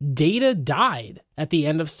Data died at the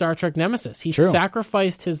end of Star Trek Nemesis. He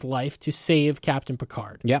sacrificed his life to save Captain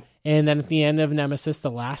Picard. Yep. And then at the end of Nemesis,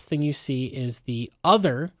 the last thing you see is the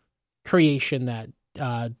other creation that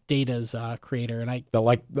Data's creator, and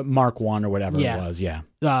the Mark 1 or whatever it was,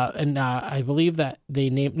 I believe that they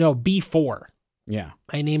named B4. Yeah,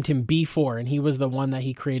 I named him B4, and he was the one that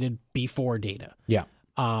he created before Data. Yeah,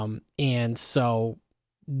 and so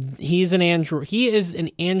he's an android. He is an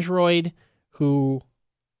android who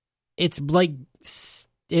it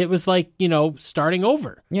was like starting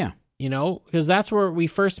over. Yeah. Because that's where we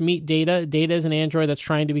first meet Data. Data is an android that's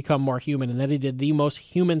trying to become more human, and then he did the most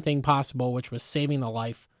human thing possible, which was saving the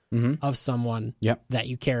life of someone that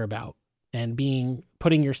you care about and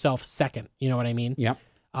putting yourself second. You know what I mean? Yep.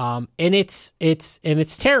 And it's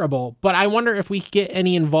terrible. But I wonder if we get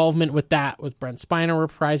any involvement with that, with Brent Spiner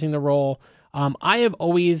reprising the role. I have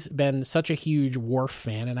always been such a huge Worf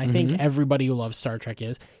fan, and I think everybody who loves Star Trek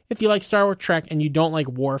is. If you like Star Trek and you don't like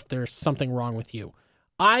Worf, there's something wrong with you.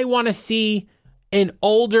 I want to see an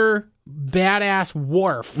older, badass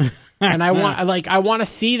Worf, and I want to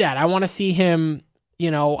see that. I want to see him.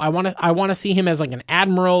 I want to see him as like an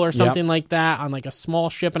admiral or something like that on like a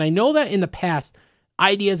small ship. And I know that in the past,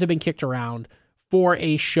 ideas have been kicked around for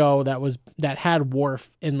a show that had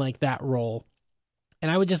Worf in like that role,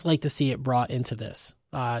 and I would just like to see it brought into this.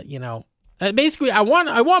 Basically, I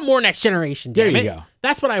want more Next Generation. There you go.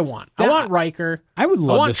 That's what I want. I want Riker. I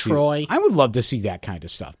want Troy. I would love to see that kind of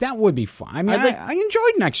stuff. That would be fun. I mean, I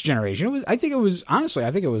enjoyed Next Generation. I think it was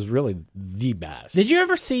really the best. Did you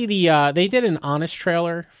ever see they did an honest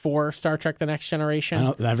trailer for Star Trek: The Next Generation?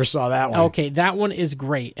 I never saw that one. Okay, that one is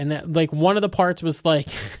great. And one of the parts was like.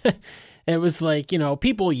 It was like,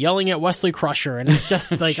 people yelling at Wesley Crusher, and it's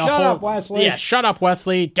just like shut up, Wesley. Yeah, shut up,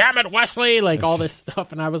 Wesley. Damn it, Wesley. Like all this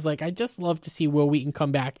stuff. And I was like, I just love to see Will Wheaton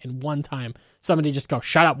come back and one time somebody just go,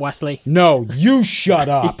 shut up, Wesley. No, you shut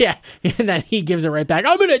up. Yeah. And then he gives it right back.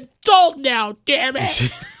 I'm an adult now, damn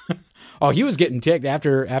it. Oh, he was getting ticked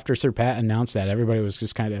after Sir Pat announced that. Everybody was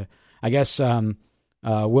just kind of, I guess,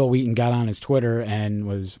 Will Wheaton got on his Twitter and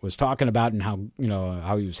was talking about and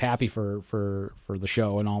how he was happy for the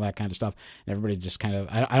show and all that kind of stuff. And everybody just kind of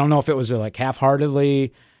I don't know if it was like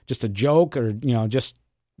half-heartedly just a joke or just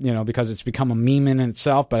because it's become a meme in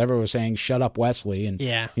itself. But everyone was saying "Shut up, Wesley," and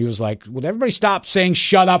he was like, "Would everybody stop saying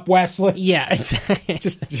 "Shut up, Wesley"?" Yeah, exactly.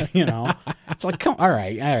 Just it's like, come, all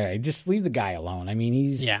right, just leave the guy alone. I mean,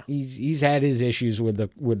 he's had his issues with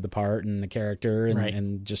the part and the character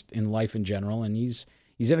and just in life in general, and he's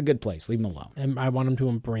in a good place. Leave him alone. And I want him to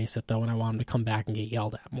embrace it though, and I want him to come back and get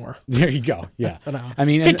yelled at more. There you go. Yeah, that's what I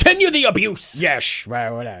mean, continue the abuse. Yes,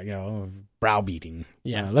 whatever. Browbeating.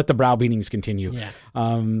 Yeah, let the browbeatings continue. Yeah.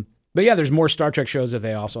 But yeah, there's more Star Trek shows that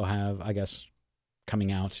they also have, I guess,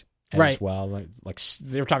 coming out as well. Like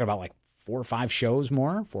they were talking about like 4 or 5 shows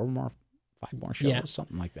more, 5 more shows,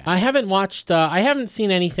 something like that. I haven't watched. I haven't seen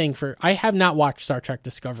anything I have not watched Star Trek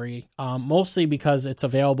Discovery, mostly because it's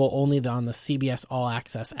available only on the CBS All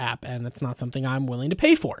Access app, and it's not something I'm willing to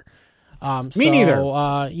pay for. Me neither.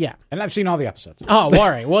 Yeah, and I've seen all the episodes. Oh, all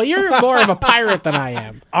right. Well, you're more of a pirate than I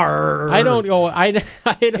am. I don't go. I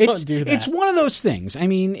don't do that. It's one of those things. I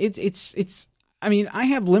mean, it's. I mean, I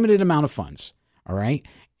have limited amount of funds. All right.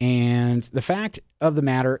 And the fact of the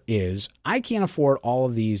matter is, I can't afford all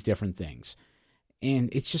of these different things. And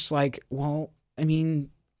it's just like, well, I mean,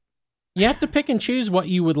 you have to pick and choose what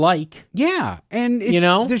you would like. Yeah. And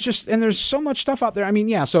there's so much stuff out there. I mean,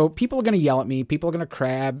 yeah, so people are going to yell at me, people are going to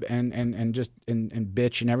crab and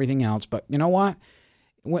bitch and everything else. But you know what?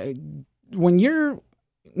 When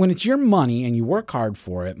it's your money and you work hard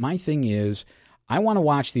for it, my thing is, I want to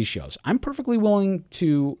watch these shows. I'm perfectly willing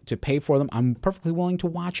to pay for them. I'm perfectly willing to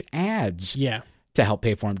watch ads. Yeah. to help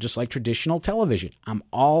pay for them, just like traditional television. I'm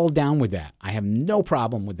all down with that. I have no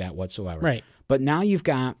problem with that whatsoever. Right. But now you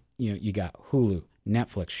got Hulu,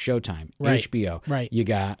 Netflix, Showtime, Right. HBO. Right. You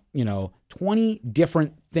got, 20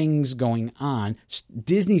 different things going on.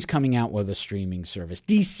 Disney's coming out with a streaming service.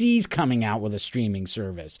 DC's coming out with a streaming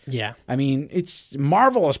service. Yeah. I mean,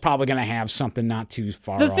 Marvel is probably going to have something not too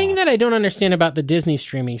far The off. thing that I don't understand about the Disney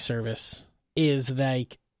streaming service is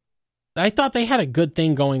like, I thought they had a good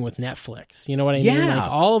thing going with Netflix. You know what I mean? Yeah.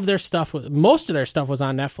 Like all of their stuff, most of their stuff was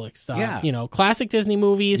on Netflix. Yeah. Classic Disney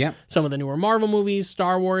movies, Yep. some of the newer Marvel movies,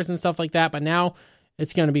 Star Wars and stuff like that. But now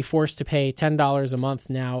it's going to be forced to pay $10 a month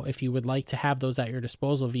now if you would like to have those at your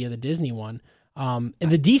disposal via the Disney one. And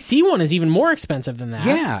the DC one is even more expensive than that.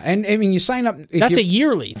 Yeah, and I mean, you sign up. That's a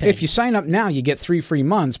yearly thing. If you sign up now, you get 3 free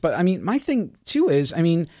months. But I mean, my thing too is, I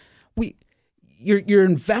mean, you're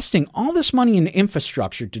investing all this money in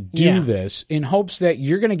infrastructure to do this in hopes that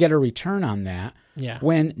you're going to get a return on that. Yeah.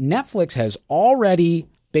 When Netflix has already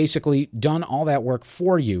basically done all that work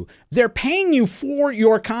for you, they're paying you for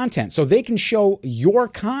your content so they can show your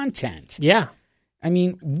content. Yeah. I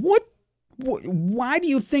mean, why do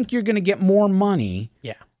you think you're going to get more money?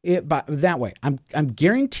 Yeah. That way, I'm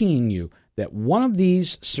guaranteeing you that one of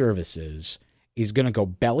these services is going to go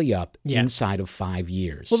belly up inside of 5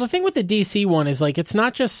 years. Well, the thing with the DC one is like it's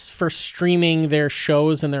not just for streaming their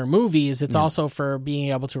shows and their movies; it's also for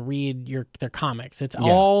being able to read their comics. It's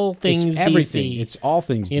all things it's everything. DC. It's all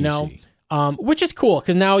things DC. Which is cool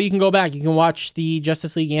because now you can go back. You can watch the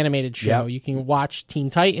Justice League animated show. Yep. You can watch Teen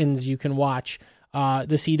Titans. You can watch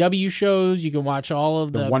the CW shows. You can watch all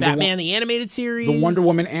of the Batman the animated series, the Wonder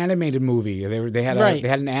Woman animated movie. They had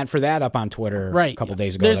an ad for that up on Twitter a couple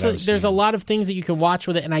days ago. There's a lot of things that you can watch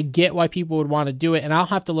with it, and I get why people would want to do it. And I'll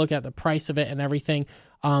have to look at the price of it and everything.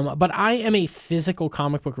 But I am a physical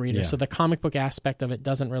comic book reader, so the comic book aspect of it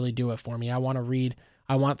doesn't really do it for me. I want to read.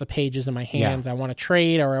 I want the pages in my hands. I want to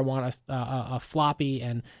trade, or I want a floppy,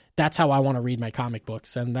 and that's how I want to read my comic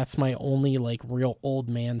books, and that's my only like real old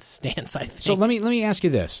man stance, I think. So let me ask you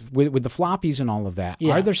this: with the floppies and all of that,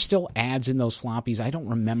 are there still ads in those floppies? I don't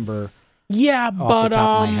remember. Yeah, off but the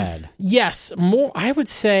top of my head. Yes, more. I would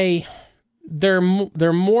say they're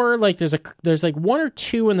more like there's like 1 or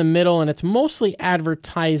 2 in the middle, and it's mostly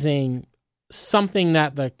advertising something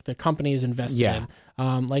that the company is invested in.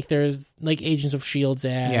 Like there's like Agents of S.H.I.E.L.D.'s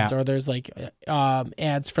ads, or there's like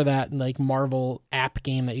ads for that like Marvel app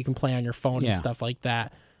game that you can play on your phone and stuff like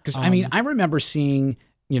that. Because I mean, I remember seeing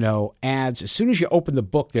ads as soon as you open the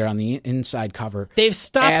book there on the inside cover. They've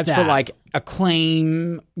stopped ads for like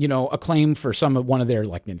Acclaim for one of their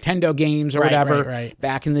like Nintendo games or whatever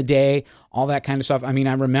back in the day, all that kind of stuff. I mean,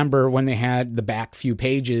 I remember when they had the back few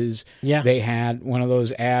pages, they had one of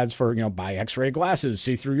those ads for, buy X-ray glasses,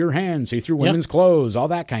 see through your hands, see through women's clothes, all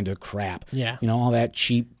that kind of crap. Yeah. All that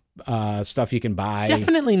cheap stuff you can buy.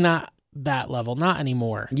 Definitely not that level, not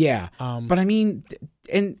anymore. Yeah. But I mean,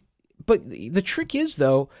 but the trick is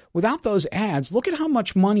though, without those ads, look at how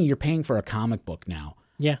much money you're paying for a comic book now.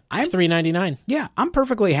 Yeah, it's $3.99. Yeah, I'm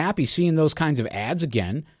perfectly happy seeing those kinds of ads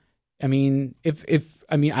again. I mean,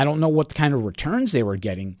 I don't know what kind of returns they were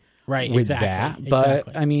getting with that,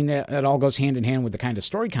 but I mean, it all goes hand in hand with the kind of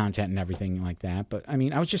story content and everything like that. But I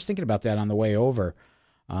mean, I was just thinking about that on the way over,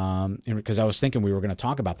 because I was thinking we were going to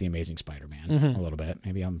talk about the Amazing Spider-Man a little bit.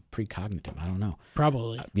 Maybe I'm precognitive. I don't know.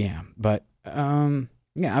 Probably. But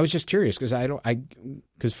I was just curious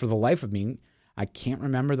because for the life of me, I can't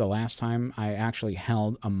remember the last time I actually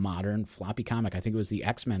held a modern floppy comic. I think it was the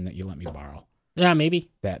X-Men that you let me borrow. Yeah, maybe.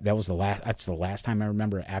 That was the last. That's the last time I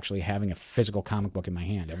remember actually having a physical comic book in my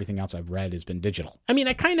hand. Everything else I've read has been digital. I mean,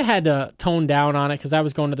 I kind of had to tone down on it because I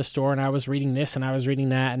was going to the store and I was reading this and I was reading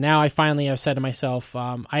that, and now I finally have said to myself,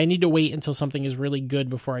 I need to wait until something is really good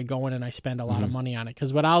before I go in and I spend a lot of money on it.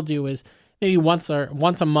 Because what I'll do is maybe once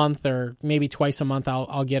a month or maybe twice a month,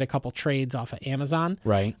 I'll get a couple trades off of Amazon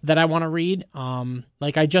that I want to read.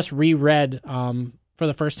 Like I just reread for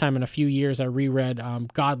the first time in a few years. I reread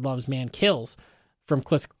God Loves, Man Kills from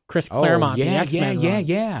Chris Claremont. The X-Men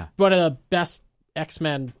run. One of the best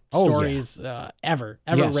X-Men stories ever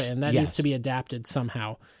written. That needs to be adapted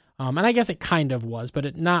somehow. And I guess it kind of was,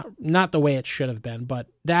 but not the way it should have been. But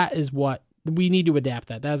that is what we need to adapt.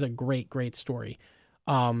 That is a great, great story.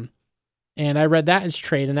 And I read that as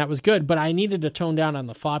trade, and that was good. But I needed to tone down on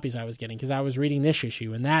the floppies I was getting because I was reading this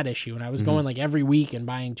issue and that issue, and I was going like every week and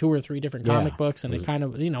buying 2 or 3 different comic books, and it kind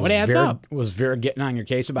of, it adds up. Was Vera getting on your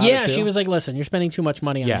case about it too? Yeah, she was like, listen, you're spending too much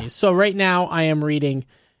money on these. So right now I am reading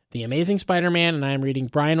The Amazing Spider-Man, and I am reading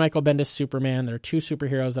Brian Michael Bendis' Superman. They're 2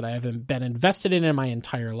 superheroes that I haven't been invested in my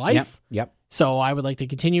entire life. Yep. So I would like to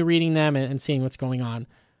continue reading them and seeing what's going on.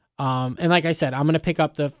 And like I said, I'm going to pick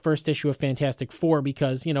up the first issue of Fantastic Four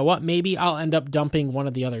because, you know what, maybe I'll end up dumping one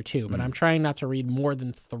of the other two, but I'm trying not to read more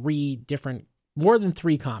than three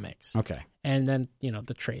comics. Okay. And then, you know,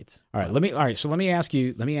 the trades. All right. So let me ask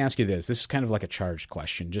you this. This is kind of like a charged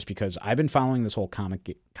question, just because I've been following this whole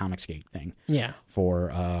Comicsgate thing. Yeah. For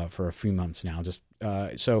a few months now. Just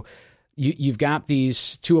so you've got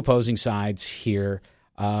these two opposing sides here.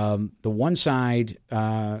 The one side,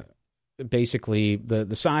 basically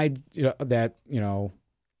the side that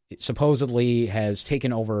supposedly has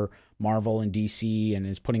taken over Marvel and DC and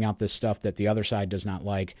is putting out this stuff that the other side does not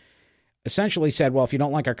like, essentially said, well, if you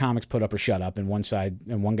don't like our comics, put up or shut up. And one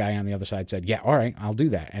guy on the other side said, yeah, all right, I'll do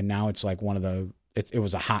that. And now it's like it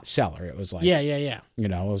was a hot seller. It was like, yeah. You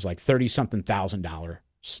know, it was like $30-something thousand,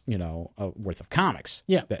 worth of comics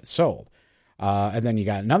that sold. And then you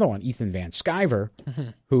got another one, Ethan Van Sciver,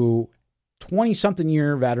 who 20-something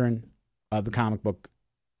year veteran of the comic book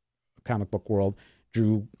world,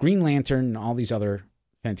 drew Green Lantern and all these other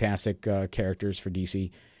fantastic characters for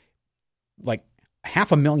DC, like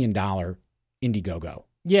 $500,000 Indiegogo.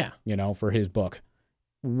 Yeah, for his book.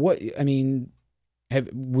 Would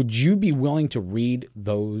you be willing to read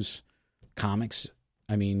those comics?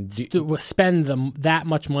 I mean, spend that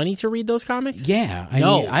much money to read those comics? Yeah, I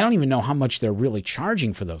don't even know how much they're really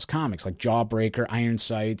charging for those comics, like Jawbreaker, Iron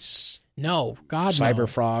Sights. No, God,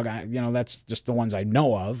 Cyberfrog. That's just the ones I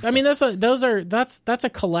know of. I mean, that's a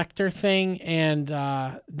collector thing, and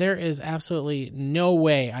there is absolutely no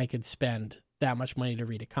way I could spend that much money to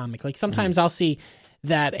read a comic. Like sometimes I'll see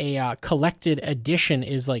that a collected edition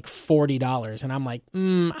is like $40, and I'm like,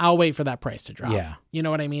 I'll wait for that price to drop. Yeah, you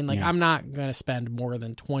know what I mean? Like I'm not going to spend more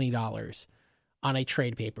than $20 on a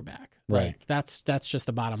trade paperback. Right. Like that's just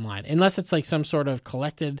the bottom line. Unless it's like some sort of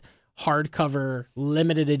collected hardcover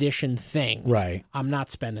limited edition thing. Right. I'm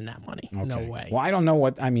not spending that money. Okay. No way. Well, I don't know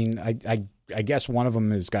what I mean. I guess one of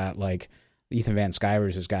them has got like Ethan Van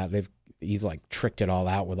Sciver's has got he's like tricked it all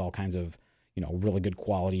out with all kinds of really good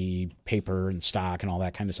quality paper and stock and all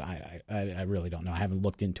that kind of stuff. I really don't know. I haven't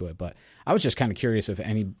looked into it, but I was just kind of curious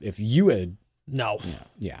if you had. No.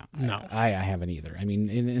 No. I haven't either. I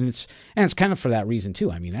mean, and it's kind of for that reason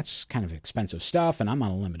too. I mean, that's kind of expensive stuff, and I'm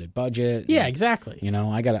on a limited budget. Yeah, and, exactly.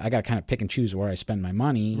 I got to kind of pick and choose where I spend my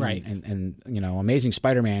money. Right. And Amazing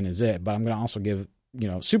Spider-Man is it, but I'm going to also give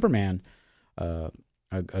Superman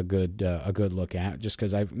a good look at, just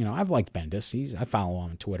because I've liked Bendis. I follow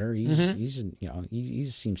him on Twitter. He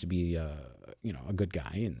seems to be a good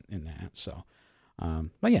guy in that. So,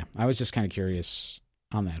 but yeah, I was just kind of curious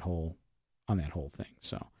on that whole thing.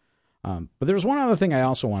 So, but there was one other thing I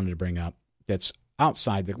also wanted to bring up that's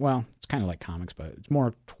outside it's kind of like comics, but it's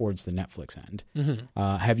more towards the Netflix end.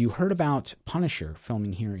 Have you heard about Punisher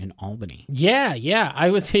filming here in Albany? Yeah. I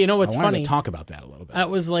was, what's I wanted funny? to talk about that a little bit. That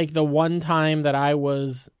was like the one time that I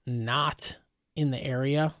was not in the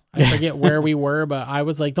area. I forget where we were, but I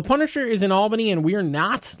was like, the Punisher is in Albany and we're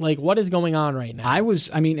not. Like, what is going on right now?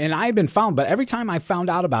 And I've been found, but every time I found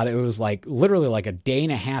out about it, it was like literally like a day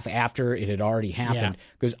and a half after it had already happened.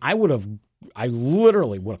 Because I would have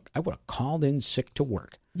called in sick to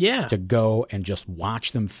work. Yeah. To go and just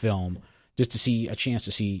watch them film, just to see a chance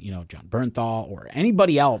to see, John Bernthal or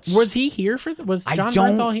anybody else. Was he here was John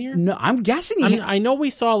Bernthal here? No, I'm guessing I know we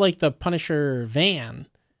saw like the Punisher van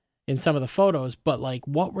in some of the photos, but like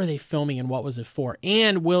what were they filming and what was it for?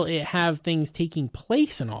 And will it have things taking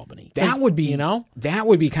place in Albany? That would be, that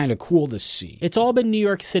would be kind of cool to see. It's all been New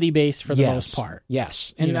York City based for the most part.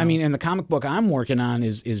 Yes. And and the comic book I'm working on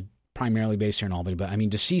is primarily based here in Albany, but I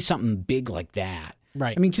mean, to see something big like that.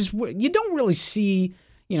 Right. I mean, just you don't really see,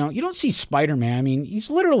 you don't see Spider-Man. I mean, he's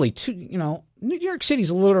literally New York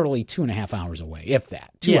City's literally 2.5 hours away, if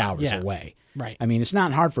that, 2 hours away. Right. I mean, it's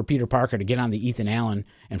not hard for Peter Parker to get on the Ethan Allen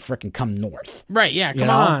and frickin' come north. Right, yeah, come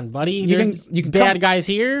on, buddy. You can bad guys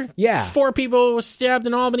here. Yeah. 4 people were stabbed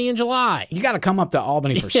in Albany in July. You got to come up to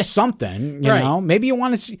Albany for something, you know? Maybe you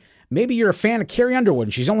want to see... Maybe you're a fan of Carrie Underwood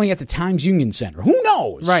and she's only at the Times Union Center. Who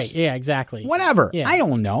knows? Right, yeah, exactly. Whatever. Yeah. I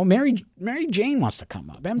don't know. Mary Jane wants to come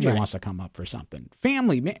up. MJ wants to come up for something.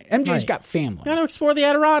 Family. MJ's got family. Got to explore the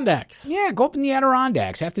Adirondacks. Yeah, go up in the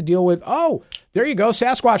Adirondacks. Have to deal with, there you go,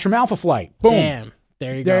 Sasquatch from Alpha Flight. Boom. Damn.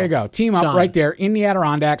 There you go. There you go. Team up right there in the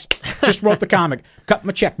Adirondacks. Just wrote the comic. Cut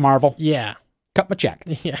my check, Marvel. Yeah. Cut my check.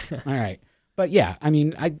 Yeah. All right. But yeah, I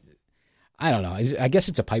mean, I don't know. I guess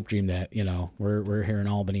it's a pipe dream that, we're here in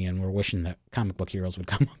Albany and we're wishing that comic book heroes would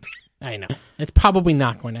come up. I know. It's probably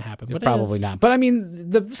not going to happen. But probably not. But I mean,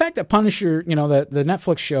 the fact that Punisher, the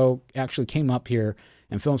Netflix show actually came up here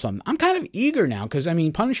and film something. I'm kind of eager now because, I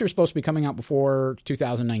mean, Punisher is supposed to be coming out before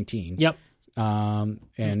 2019. Yep.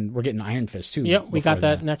 And we're getting Iron Fist, too. Yep, we got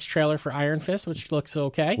that next trailer for Iron Fist, which looks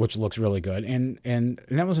okay. Which looks really good. And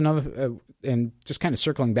that was another, and just kind of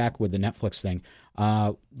circling back with the Netflix thing,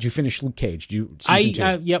 did you finish Luke Cage?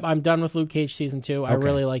 Season 2? Yep, I'm done with Luke Cage Season 2. I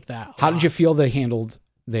really like that. How did you feel they handled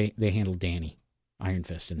Danny, Iron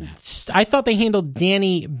Fist, in that? I thought they handled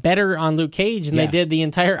Danny better on Luke Cage than they did the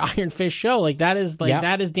entire Iron Fist show. Like, that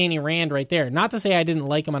is Danny Rand right there. Not to say I didn't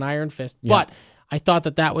like him on Iron Fist, but I thought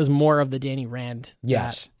that was more of the Danny Rand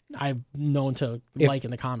that I've known to like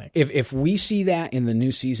in the comics. If we see that in the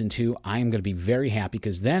new Season 2, I am going to be very happy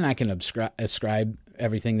because then I can ascribe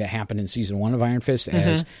everything that happened in Season 1 of Iron Fist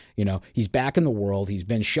as, he's back in the world. He's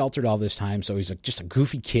been sheltered all this time, so he's just a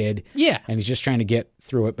goofy kid. Yeah. And he's just trying to get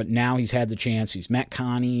through it, but now he's had the chance. He's met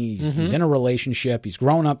Connie. He's in a relationship. He's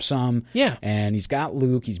grown up some. Yeah. And he's got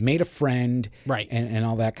Luke. He's made a friend. Right. And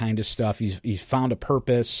all that kind of stuff. He's found a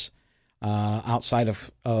purpose outside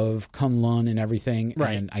of Kunlun and everything.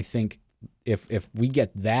 Right. And I think if we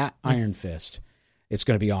get that Iron Fist, it's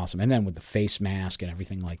going to be awesome. And then with the face mask and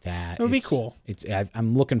everything like that. It would be cool.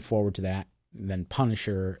 I'm looking forward to that. And then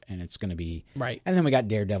Punisher, and it's going to be... Right. And then we got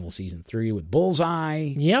Daredevil Season 3 with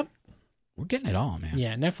Bullseye. Yep. We're getting it all, man.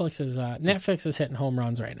 Yeah, Netflix is hitting home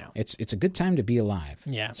runs right now. It's a good time to be alive.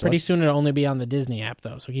 Yeah, so pretty soon it'll only be on the Disney app,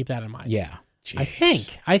 though, so keep that in mind. Yeah. Jeez.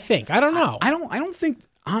 I think. I don't know. I don't think...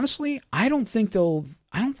 Honestly, I don't think they'll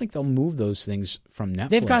move those things from Netflix.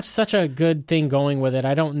 They've got such a good thing going with it.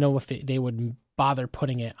 I don't know if they would bother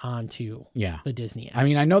putting it onto the Disney app. I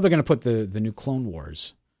mean, I know they're going to put the new Clone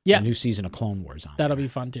Wars, the new season of Clone Wars on. That'll be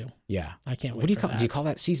fun too. Yeah, I can't wait. What do you for call? that. Do you call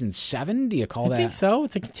that season 7? Do you call that? I think so.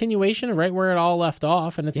 It's a continuation of right where it all left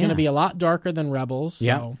off, and it's going to be a lot darker than Rebels. So.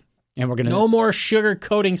 Yeah, and we're going to no more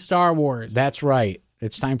sugarcoating Star Wars. That's right.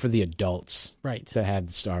 It's time for the adults, right, to have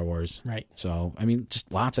the Star Wars, right. So, I mean,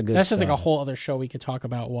 just lots of good. That's stuff. just like a whole other show we could talk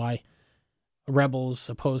about why Rebels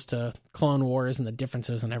opposed to Clone Wars and the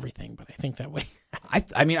differences and everything. But I think that way.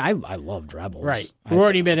 I mean, I loved Rebels. Right, we've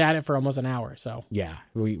already been at it for almost an hour, so yeah,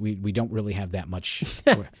 we don't really have that much.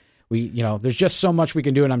 There's just so much we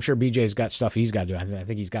can do, and I'm sure BJ's got stuff he's got to do. I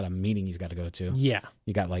think he's got a meeting he's got to go to. Yeah,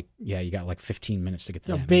 you got like 15 minutes to get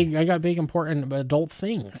to that. I got big important adult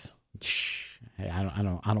things. Hey, I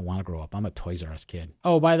don't want to grow up. I'm a Toys R Us kid.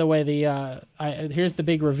 Oh, by the way, here's the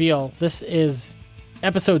big reveal. This is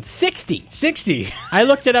episode 60. 60. I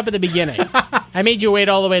looked it up at the beginning. I made you wait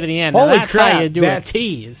all the way to the end. Holy that's crap. How you do a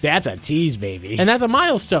tease. That's a tease, baby. And that's a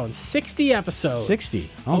milestone. 60 episodes. 60.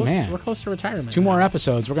 Oh, man. We're close to retirement. 2 more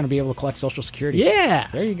episodes. We're going to be able to collect Social Security. Yeah.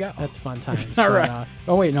 There you go. That's fun times. All right.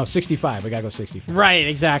 Oh, wait. No, 65. We got to go 65. Right.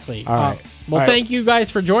 Exactly. All right. Well, thank you guys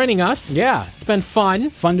for joining us. Yeah. It's been fun.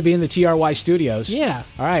 Fun to be in the TRY studios. Yeah.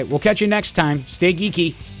 All right. We'll catch you next time. Stay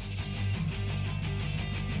geeky.